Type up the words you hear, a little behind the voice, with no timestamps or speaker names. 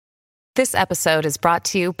This episode is brought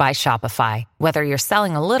to you by Shopify. Whether you're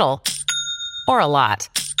selling a little or a lot,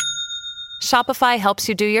 Shopify helps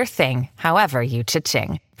you do your thing, however you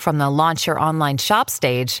cha-ching. From the launch your online shop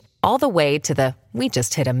stage, all the way to the we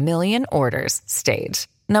just hit 1 million orders stage.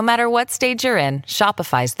 No matter what stage you're in,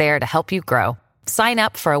 Shopify's there to help you grow. Sign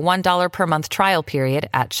up for a $1 per month trial period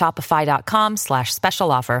at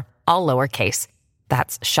shopify.com/special offer, all lowercase.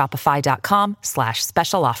 That's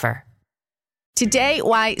shopify.com/special offer. Today,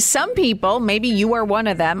 why some people, maybe you are one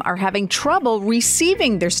of them, are having trouble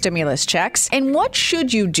receiving their stimulus checks, and what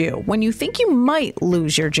should you do when you think you might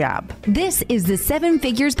lose your job? This is the Seven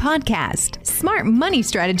Figures Podcast, Smart Money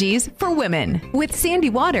Strategies for Women, with Sandy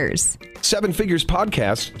Waters. Seven Figures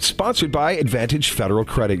Podcast, sponsored by Advantage Federal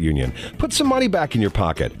Credit Union. Put some money back in your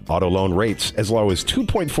pocket. Auto loan rates as low as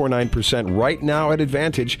 2.49% right now at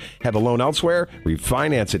Advantage. Have a loan elsewhere?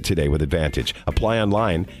 Refinance it today with Advantage. Apply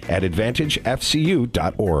online at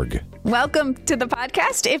AdvantageFCU.org. Welcome to the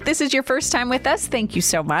podcast. If this is your first time with us, thank you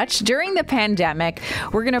so much. During the pandemic,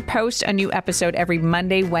 we're going to post a new episode every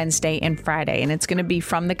Monday, Wednesday, and Friday, and it's going to be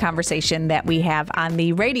from the conversation that we have on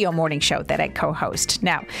the radio morning show that I co-host.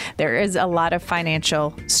 Now, there is a lot of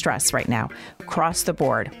financial stress right now across the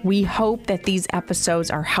board. We hope that these episodes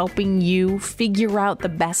are helping you figure out the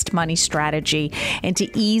best money strategy and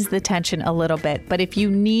to ease the tension a little bit. But if you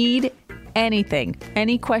need anything,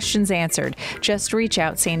 any questions answered, just reach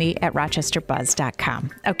out, Sandy at rochesterbuzz.com.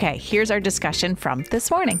 Okay, here's our discussion from this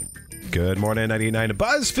morning. Good morning, 98.9 to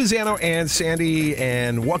Buzz, Fizzano and Sandy,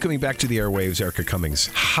 and welcoming back to the airwaves, Erica Cummings.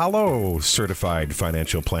 Hello, certified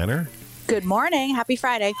financial planner. Good morning. Happy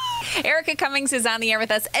Friday. Erica Cummings is on the air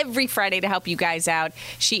with us every Friday to help you guys out.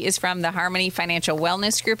 She is from the Harmony Financial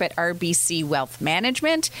Wellness Group at RBC Wealth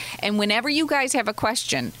Management. And whenever you guys have a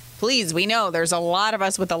question, please, we know there's a lot of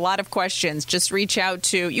us with a lot of questions. Just you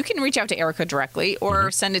can reach out to Erica directly or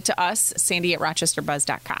send it to us, Sandy at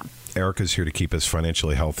rochesterbuzz.com. Erica's here to keep us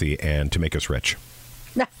financially healthy and to make us rich.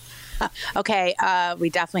 Okay, we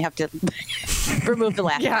definitely have to remove the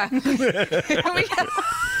laugh. Yeah.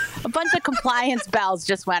 A bunch of compliance bells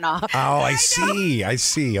just went off. Oh, I see.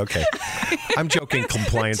 Okay. I'm joking,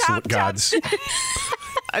 compliance gods.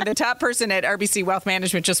 The top person at RBC Wealth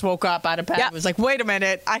Management just woke up out of bed and was like, wait a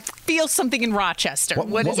minute, I feel something in Rochester.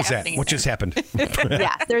 What is happening? What just happened?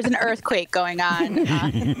 Yeah, there's an earthquake going on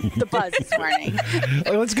the Buzz this morning.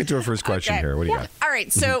 Well, let's get to our first question here. What do you got? All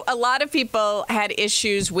right. So a lot of people had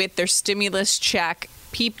issues with their stimulus check.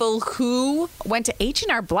 People who went to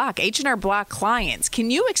H&R Block clients.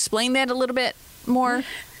 Can you explain that a little bit more?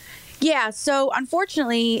 Yeah, so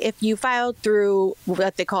unfortunately, if you filed through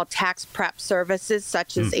what they call tax prep services,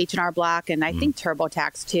 such as H&R Block and I think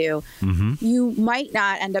TurboTax too, you might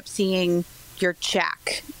not end up seeing your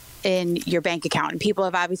check in your bank account. And people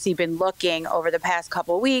have obviously been looking over the past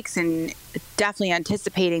couple of weeks and definitely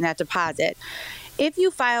anticipating that deposit. If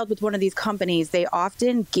you filed with one of these companies, they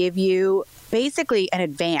often give you basically an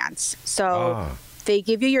advance. So they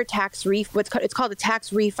give you your tax it's called a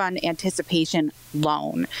tax refund anticipation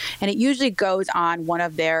loan. And it usually goes on one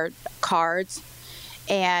of their cards.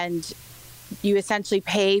 And you essentially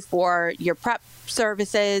pay for your prep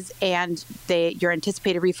services and your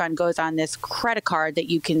anticipated refund goes on this credit card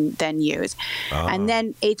that you can then use. And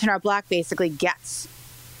then H&R Block basically gets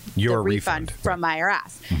your the refund from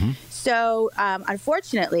IRS. So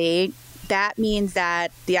unfortunately, that means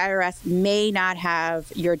that the IRS may not have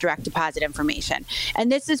your direct deposit information.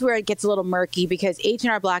 And this is where it gets a little murky because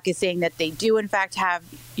H&R Block is saying that they do, in fact, have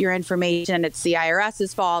your information. It's the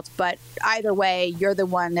IRS's fault. But either way, you're the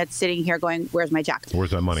one that's sitting here going, where's my check?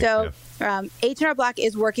 Where's my money? So H&R Block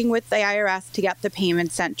is working with the IRS to get the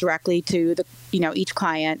payment sent directly to each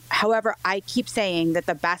client. However, I keep saying that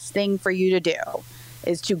the best thing for you to do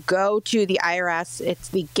is to go to the IRS. It's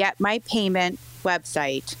the Get My Payment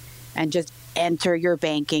website and just enter your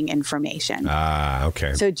banking information.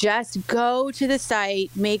 Okay. So just go to the site,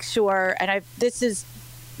 make sure, and this is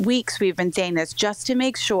weeks we've been saying this, just to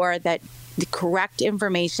make sure that the correct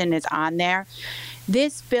information is on there.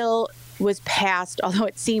 This bill was passed, although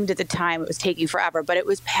it seemed at the time it was taking forever, but it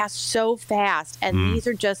was passed so fast. And these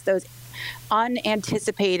are just those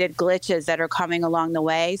unanticipated glitches that are coming along the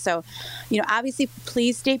way. So, obviously,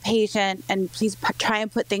 please stay patient and please try and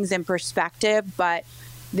put things in perspective. But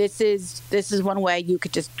this is one way you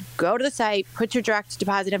could just go to the site, put your direct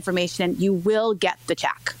deposit information, and you will get the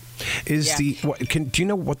check. Do you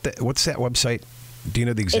know what's that website? Do you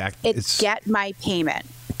know the exact? It's Get My Payment.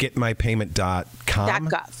 Getmypayment.com.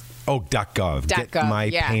 .gov. Oh, .gov.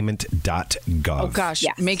 Getmypayment.gov. Oh, gosh.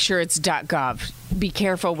 Yes. Make sure it's .gov. Be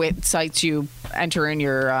careful with sites you enter in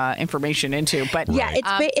your information into. But Yeah,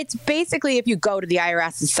 it's basically if you go to the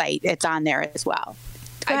IRS's site, it's on there as well.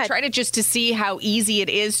 I tried it just to see how easy it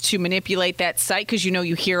is to manipulate that site because,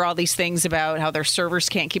 you hear all these things about how their servers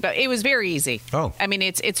can't keep up. It was very easy. Oh. I mean,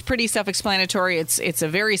 it's pretty self-explanatory. It's a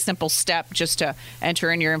very simple step just to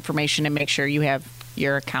enter in your information and make sure you have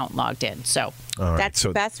your account logged in. So that's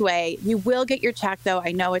the best way. You will get your check, though.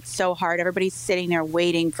 I know it's so hard. Everybody's sitting there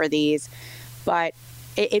waiting for these, but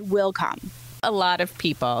it will come. A lot of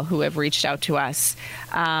people who have reached out to us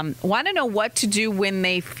want to know what to do when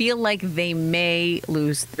they feel like they may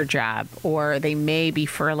lose their job or they may be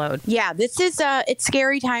furloughed. Yeah, this is it's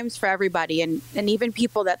scary times for everybody, and even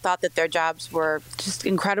people that thought that their jobs were just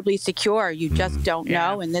incredibly secure. You just don't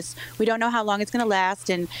know, and we don't know how long it's going to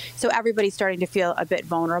last, and so everybody's starting to feel a bit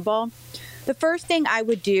vulnerable. The first thing I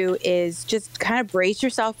would do is just kind of brace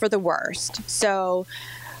yourself for the worst. So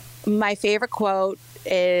my favorite quote,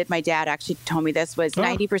 my dad actually told me this, was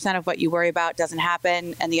 90% of what you worry about doesn't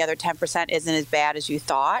happen, and the other 10% isn't as bad as you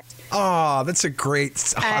thought. Oh, that's a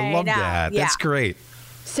great, I love that. Yeah. That's great.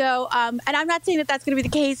 So, and I'm not saying that that's going to be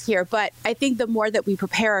the case here, but I think the more that we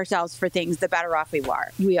prepare ourselves for things, the better off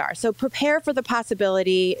we are. So prepare for the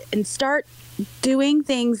possibility and start doing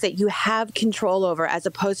things that you have control over, as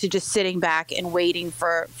opposed to just sitting back and waiting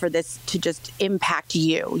for this to just impact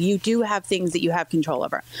you. You do have things that you have control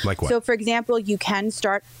over. Like what? So, for example, you can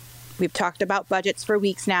start, we've talked about budgets for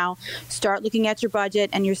weeks now, start looking at your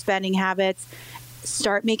budget and your spending habits.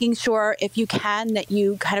 Start making sure, if you can, that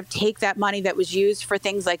you kind of take that money that was used for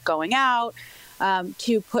things like going out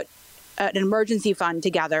to put an emergency fund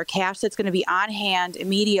together, cash that's going to be on hand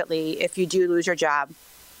immediately if you do lose your job.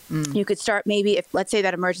 You could start, maybe, if let's say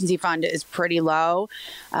that emergency fund is pretty low,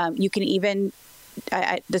 you can even,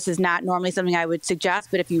 this is not normally something I would suggest,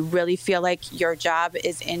 but if you really feel like your job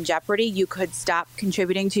is in jeopardy, you could stop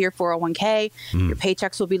contributing to your 401k. Your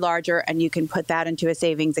paychecks will be larger, and you can put that into a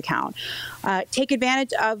savings account. Take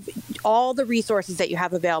advantage of all the resources that you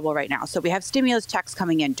have available right now. So we have stimulus checks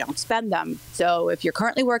coming in. Don't spend them. So if you're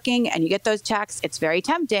currently working and you get those checks, it's very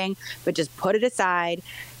tempting, but just put it aside.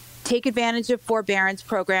 Take advantage of forbearance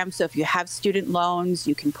programs. So if you have student loans,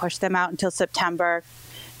 you can push them out until September.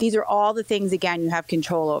 These are all the things, again, you have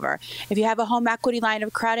control over. If you have a home equity line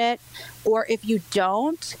of credit, or if you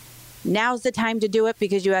don't, now's the time to do it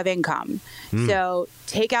because you have income. So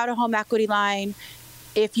take out a home equity line.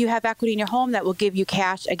 If you have equity in your home, that will give you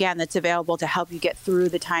cash, again, that's available to help you get through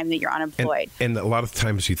the time that you're unemployed. And a lot of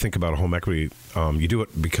times you think about a home equity, you do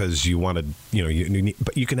it because you want to, you need,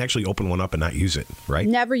 but you can actually open one up and not use it, right?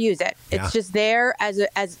 Never use it. It's just there as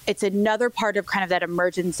it's another part of kind of that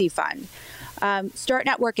emergency fund. Start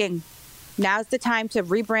networking. Now's the time to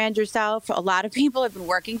rebrand yourself. A lot of people have been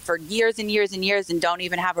working for years and years and years and don't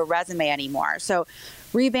even have a resume anymore. So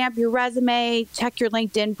revamp your resume, check your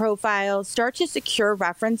LinkedIn profile, start to secure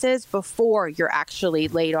references before you're actually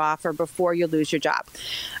laid off or before you lose your job.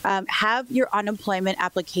 Have your unemployment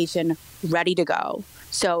application ready to go.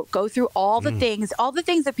 So go through all the things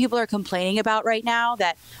that people are complaining about right now,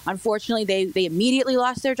 that unfortunately they immediately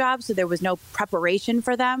lost their jobs, so there was no preparation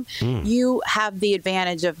for them. You have the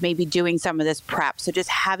advantage of maybe doing some of this prep. So just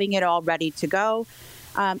having it all ready to go.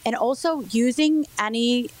 And also using now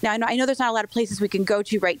I know there's not a lot of places we can go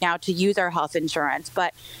to right now to use our health insurance,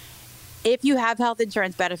 but if you have health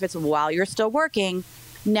insurance benefits while you're still working,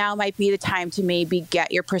 now might be the time to maybe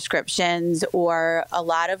get your prescriptions, or a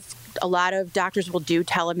lot of doctors will do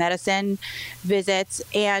telemedicine visits,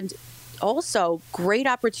 and also great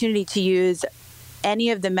opportunity to use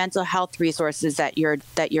any of the mental health resources that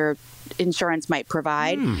your insurance might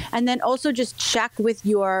provide. And then also just check with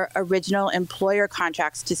your original employer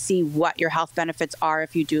contracts to see what your health benefits are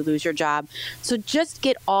if you do lose your job. So just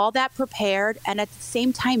get all that prepared, and at the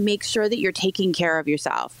same time, make sure that you're taking care of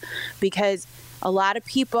yourself, because a lot of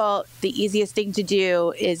people, the easiest thing to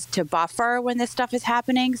do is to buffer when this stuff is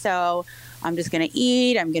happening. So I'm just going to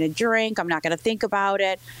eat, I'm going to drink, I'm not going to think about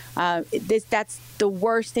it. That's the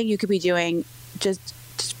worst thing you could be doing. Just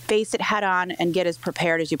face it head on and get as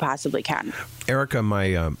prepared as you possibly can. Erica,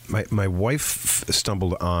 my wife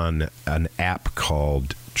stumbled on an app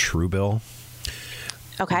called Truebill.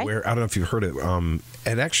 Okay. Where, I don't know if you've heard it.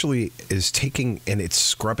 It actually is taking, and it's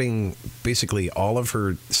scrubbing basically all of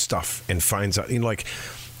her stuff and finds out,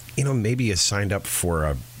 maybe you signed up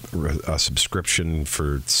for a subscription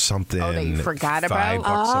for something. Oh, that you forgot about? $5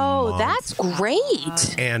 a month. That's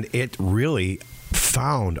great. And it really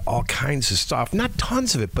found all kinds of stuff. Not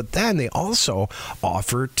tons of it, but then they also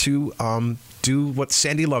offer to do what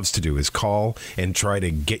Sandy loves to do, is call and try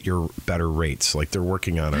to get your better rates. Like they're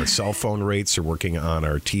working on our cell phone rates, they're working on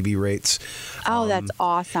our TV rates. Oh, that's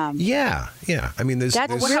awesome. Yeah. I mean, there's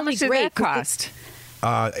That's How much did that cost?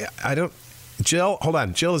 I don't. Jill, hold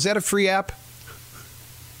on. Jill, is that a free app?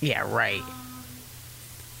 Yeah, right.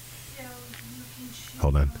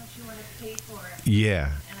 Hold on.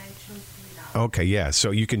 Yeah. Okay, yeah.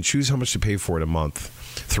 So you can choose how much to pay for it a month.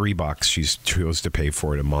 $3 she chose to pay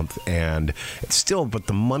for it a month, and it's still, but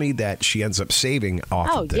the money that she ends up saving off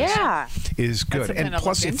of this is good. That's And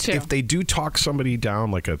plus, if they do talk somebody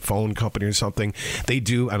down, like a phone company or something, they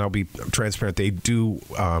do, and I'll be transparent, they do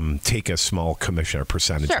take a small commission or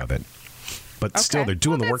percentage of it. But still, they're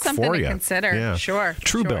doing the work something for to you. Consider. Yeah. Sure.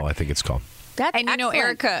 Truebill, I think it's called. That's And you know,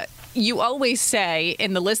 excellent. Erica, you always say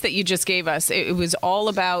in the list that you just gave us, it was all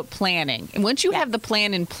about planning. And once you have the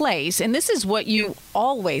plan in place, and this is what you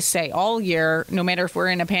always say all year, no matter if we're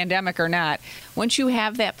in a pandemic or not, once you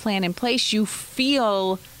have that plan in place, you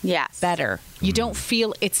feel better. You don't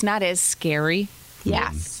feel, it's not as scary.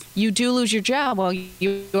 Yes. You do lose your job. Well,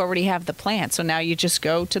 you already have the plan. So now you just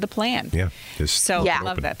go to the plan. Yeah. So I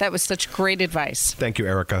love that. That was such great advice. Thank you,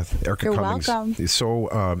 Erica. Erica You're Cummings. welcome. So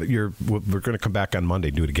we're going to come back on Monday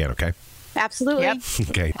and do it again, okay? Absolutely. Yep.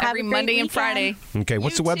 Okay. Have Every a great Monday and weekend. Friday. Okay.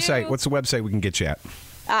 What's the You website? too. What's the website we can get you at?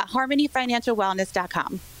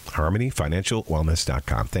 HarmonyFinancialWellness.com.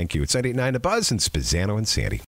 HarmonyFinancialWellness.com. Thank you. It's 989 The Buzz and Spezzano and Sandy.